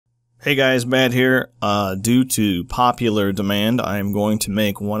Hey guys, Matt here. Due to popular demand, I'm going to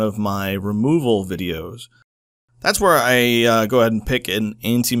make one of my removal videos. That's where I go ahead and pick an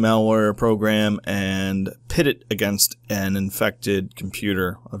anti-malware program and pit it against an infected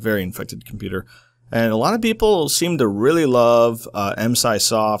computer, a very infected computer. And a lot of people seem to really love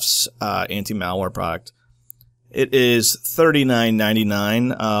Emsisoft's anti-malware product. It is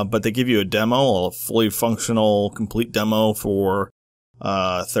 $39.99, but they give you a demo, a fully functional, complete demo for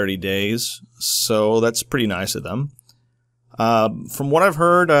 30 days, so that's pretty nice of them. From what I've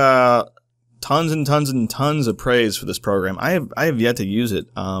heard, tons and tons and tons of praise for this program. I have yet to use it,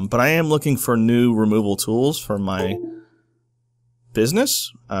 but I am looking for new removal tools for my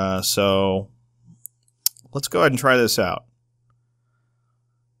business. So let's go ahead and try this out.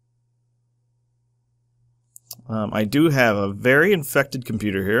 I do have a very infected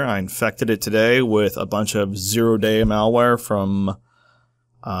computer here. I infected it today with a bunch of zero-day malware from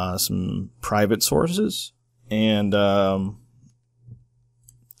some private sources, and I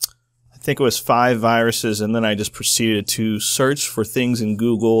think it was 5 viruses, and then I just proceeded to search for things in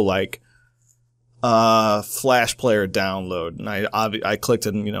Google like Flash player download, and I clicked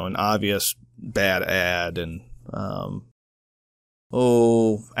on an obvious bad ad, and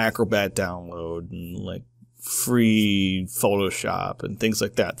Acrobat download, and like free Photoshop and things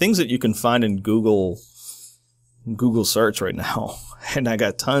like that, things that you can find in Google search right now. And I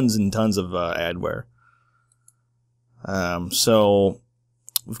got tons and tons of adware. So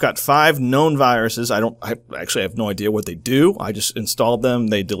we've got 5 known viruses. I actually have no idea what they do. I just installed them.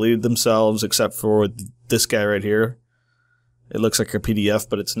 They deleted themselves except for this guy right here. It looks like a PDF,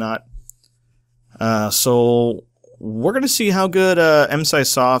 but it's not. So we're going to see how good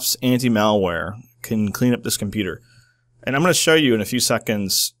Emsisoft's anti-malware can clean up this computer. And I'm going to show you in a few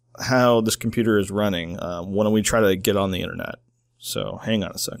seconds how this computer is running when we try to get on the internet. So hang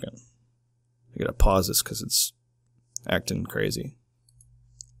on a second. I gotta pause this because it's acting crazy.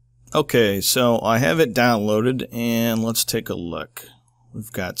 Okay, so I have it downloaded, and let's take a look.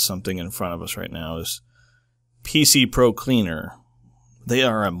 We've got something in front of us right now. Is PC Pro Cleaner. They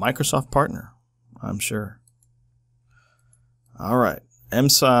are a Microsoft partner, I'm sure. Alright,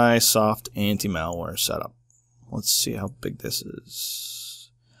 Emsisoft Antimalware setup. Let's see how big this is.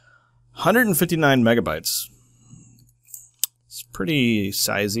 159 megabytes. It's pretty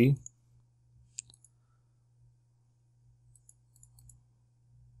sizey.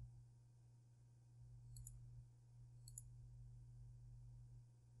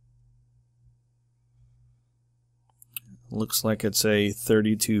 Looks like it's a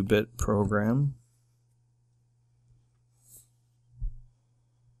 32-bit program.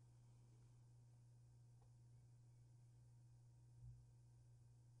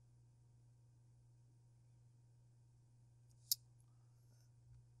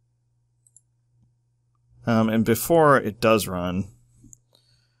 And before it does run,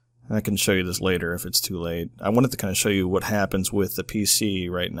 I can show you this later if it's too late. I wanted to kind of show you what happens with the PC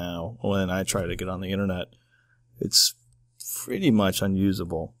right now when I try to get on the internet. It's pretty much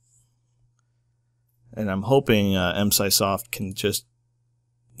unusable. And I'm hoping Emsisoft can just,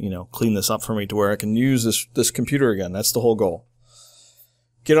 clean this up for me to where I can use this computer again. That's the whole goal.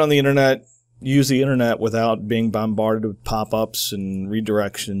 Get on the internet, use the internet without being bombarded with pop-ups and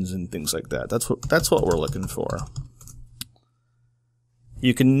redirections and things like that. That's what we're looking for.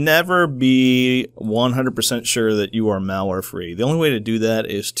 You can never be 100% sure that you are malware free. The only way to do that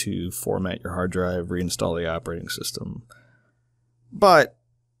is to format your hard drive, reinstall the operating system. But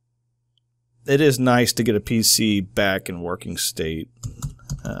it is nice to get a PC back in working state.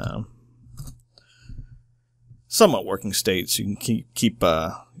 Somewhat working state, so you can keep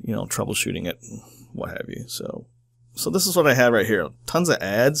troubleshooting it, what have you. So this is what I have right here. Tons of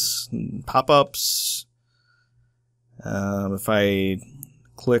ads, pop-ups. If I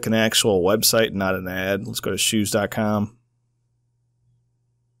click an actual website, not an ad, let's go to shoes.com.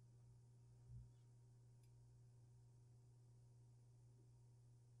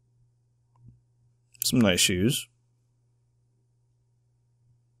 Some nice shoes.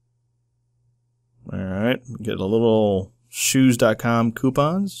 Alright, get a little shoes.com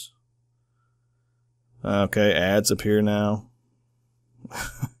coupons. Okay, ads appear now.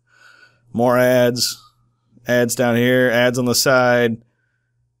 More ads. Ads down here, ads on the side.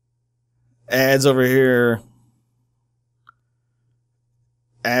 Ads over here.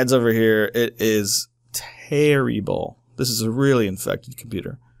 Ads over here. It is terrible. This is a really infected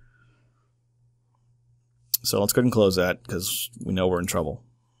computer. So let's go ahead and close that because we know we're in trouble.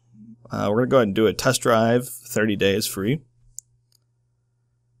 We're going to go ahead and do a test drive, 30 days free.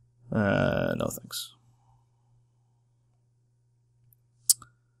 No thanks.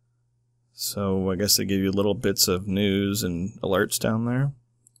 So I guess they give you little bits of news and alerts down there.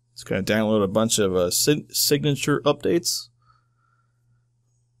 It's going to download a bunch of signature updates.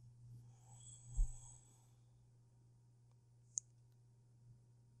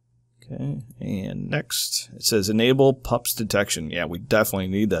 Okay, and next it says enable pups detection. Yeah, we definitely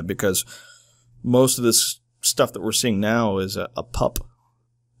need that because most of this stuff that we're seeing now is a pup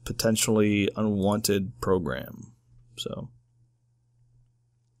potentially unwanted program. So,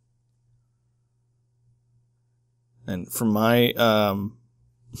 and from my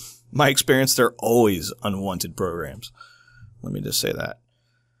my experience, they're always unwanted programs. Let me just say that.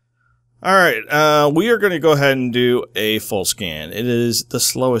 All right, we are going to go ahead and do a full scan. It is the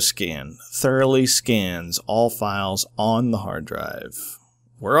slowest scan. Thoroughly scans all files on the hard drive.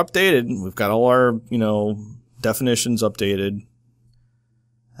 We're updated. We've got all our, definitions updated.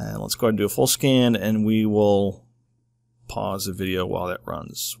 And let's go ahead and do a full scan, and we will pause the video while that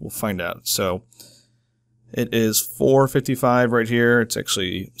runs. We'll find out. So it is 4:55 right here. It's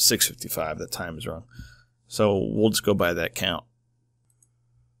actually 6:55. That time is wrong. So we'll just go by that count.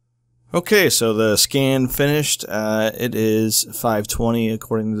 Okay, so the scan finished. It is 5:20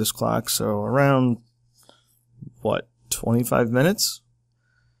 according to this clock, so around, 25 minutes?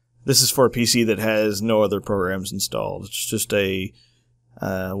 This is for a PC that has no other programs installed. It's just a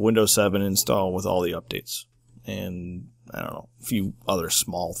Windows 7 install with all the updates. And, I don't know, a few other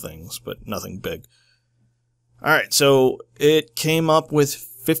small things, but nothing big. Alright, so it came up with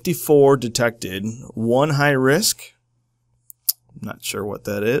 54 detected, 1 high risk. I'm not sure what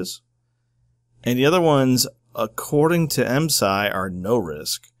that is. And the other ones, according to Emsi, are no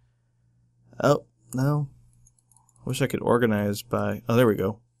risk. Oh, no. I wish I could organize by... Oh, there we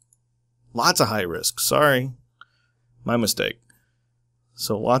go. Lots of high risk. Sorry. My mistake.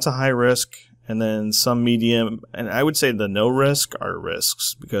 So lots of high risk, and then some medium. And I would say the no risk are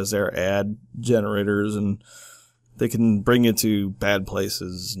risks, because they're ad generators, and they can bring you to bad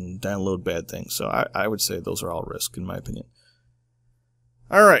places and download bad things. So I would say those are all risk, in my opinion.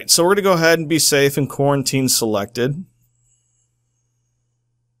 Alright, so we're going to go ahead and be safe and quarantine selected.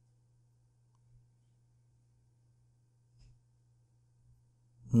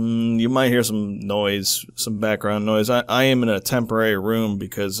 You might hear some noise, some background noise. I am in a temporary room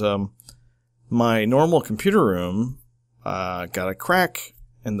because my normal computer room got a crack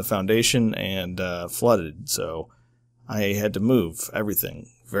in the foundation and flooded. So I had to move everything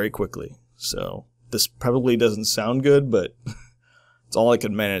very quickly. So this probably doesn't sound good, but... It's all I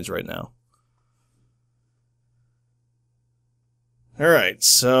can manage right now. Alright,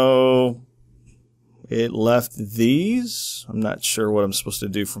 so it left these. I'm not sure what I'm supposed to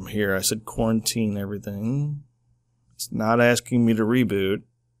do from here. I said quarantine everything. It's not asking me to reboot.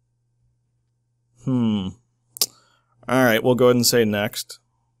 Alright, we'll go ahead and say next.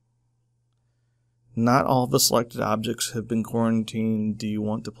 Not all the selected objects have been quarantined. Do you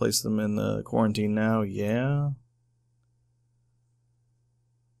want to place them in the quarantine now? Yeah.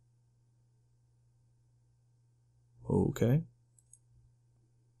 Okay.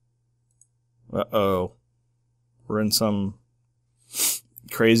 Uh-oh. We're in some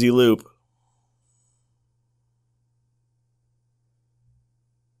crazy loop.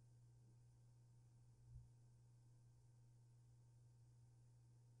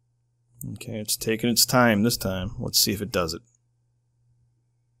 Okay, it's taking its time this time. Let's see if it does it.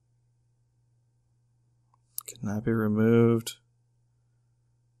 Cannot be removed.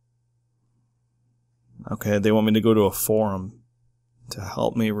 Okay, they want me to go to a forum to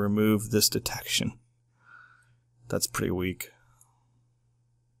help me remove this detection. That's pretty weak.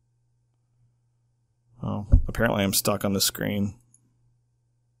 Oh, apparently I'm stuck on the screen.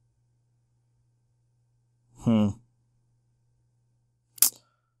 I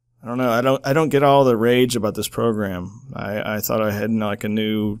don't know. I don't get all the rage about this program. I thought I had like a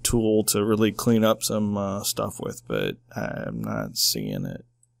new tool to really clean up some stuff with, but I'm not seeing it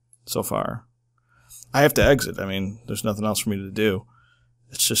so far. I have to exit. I mean, there's nothing else for me to do.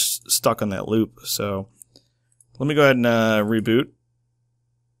 It's just stuck on that loop. So let me go ahead and reboot.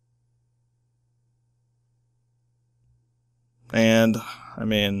 And, I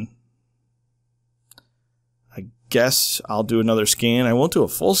mean, I guess I'll do another scan. I won't do a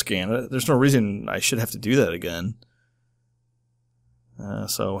full scan. There's no reason I should have to do that again.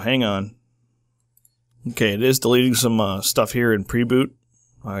 So hang on. Okay, it is deleting some stuff here in pre-boot.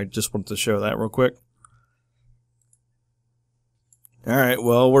 I just wanted to show that real quick. Alright,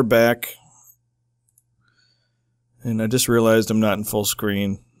 well, we're back. And I just realized I'm not in full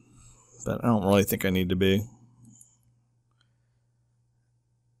screen. But I don't really think I need to be.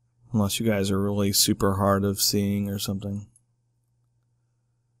 Unless you guys are really super hard of seeing or something.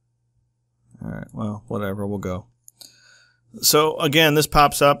 Alright, well, whatever, we'll go. So, again, this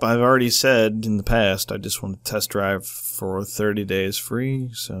pops up. I've already said in the past I just want to test drive for 30 days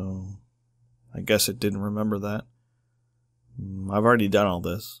free, so I guess it didn't remember that. I've already done all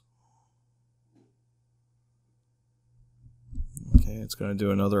this. Okay, it's going to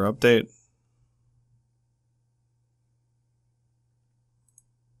do another update.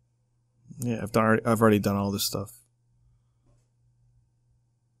 Yeah, I've already done all this stuff.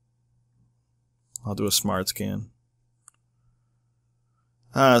 I'll do a smart scan.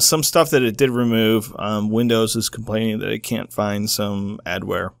 Some stuff that it did remove. Windows is complaining that it can't find some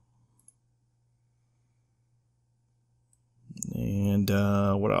adware. And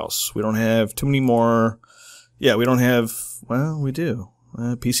what else? We don't have too many more. Yeah, we don't have. Well, we do.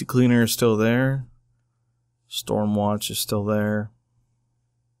 PC Cleaner is still there. Stormwatch is still there.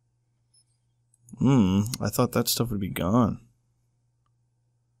 I thought that stuff would be gone.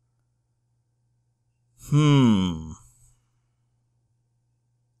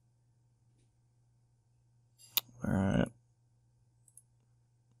 Alright.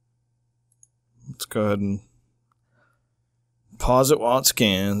 Let's go ahead and pause it while it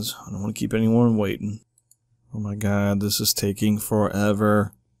scans. I don't want to keep anyone waiting. Oh my god, this is taking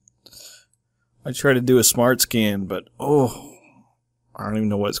forever. I tried to do a smart scan, but oh, I don't even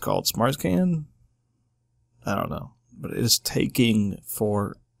know what it's called. Smart scan? I don't know. But it is taking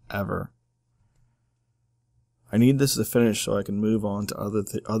forever. I need this to finish so I can move on to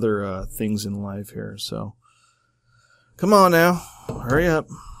other things in life here. So, come on now, hurry up.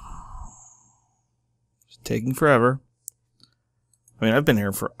 It's taking forever. I mean, I've been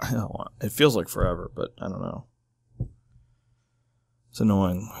here for, it feels like forever, but I don't know. It's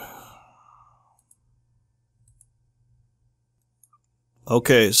annoying.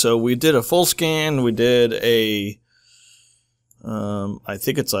 Okay, so we did a full scan. We did a, I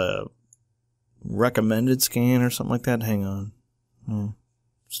think it's a recommended scan or something like that. Hang on.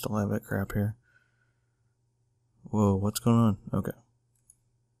 Still have that crap here. Whoa, what's going on? Okay.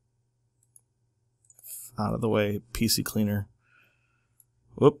 Out of the way, PC Cleaner.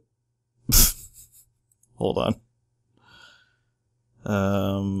 Whoop. Hold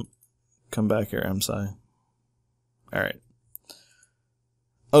on. Come back here, Emsi. Alright.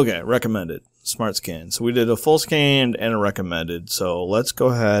 Okay, recommended. Smart scan. So we did a full scan and a recommended. So let's go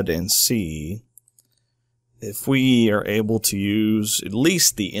ahead and see if we are able to use at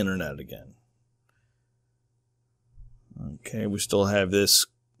least the internet again. Okay, we still have this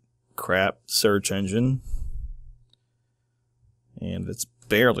crap search engine. And it's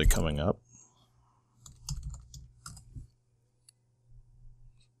barely coming up.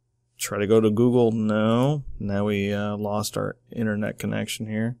 Try to go to Google. No. Now we lost our internet connection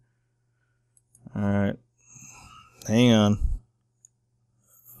here. Alright. Hang on.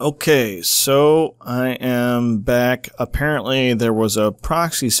 Okay, so I am back. Apparently there was a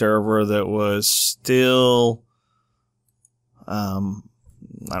proxy server that was still, I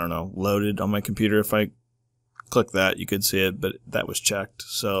don't know, loaded on my computer. If I click that, you could see it, but that was checked.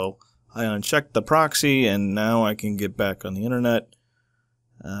 So I unchecked the proxy, and now I can get back on the internet.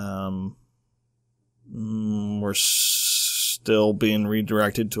 We're still being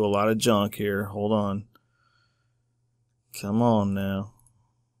redirected to a lot of junk here. Hold on. Come on now.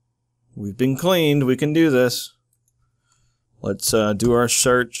 We've been cleaned. We can do this. Let's do our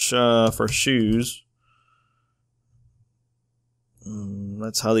search for shoes.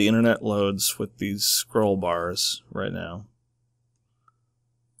 That's how the internet loads with these scroll bars right now.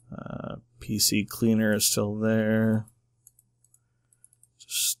 PC Cleaner is still there.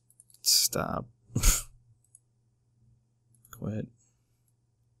 Just stop. Go ahead.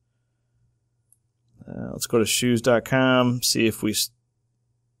 Let's go to shoes.com, see if we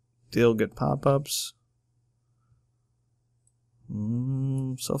still get pop-ups.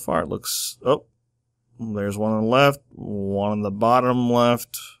 So far it looks... Oh, there's one on the left, one on the bottom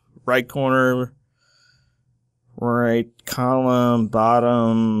left, right corner, right column,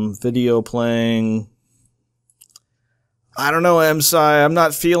 bottom, video playing. I don't know, Emsi. I'm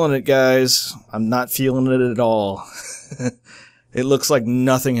not feeling it, guys. I'm not feeling it at all. It looks like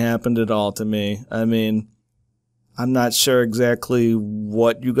nothing happened at all to me. I mean, I'm not sure exactly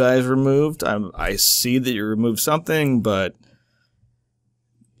what you guys removed. I see that you removed something, but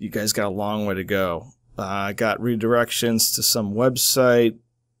you guys got a long way to go. I got redirections to some website.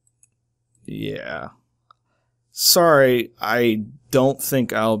 Yeah. Sorry, I don't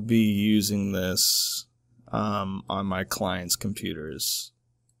think I'll be using this on my client's computers.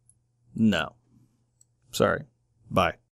 No. Sorry. Bye.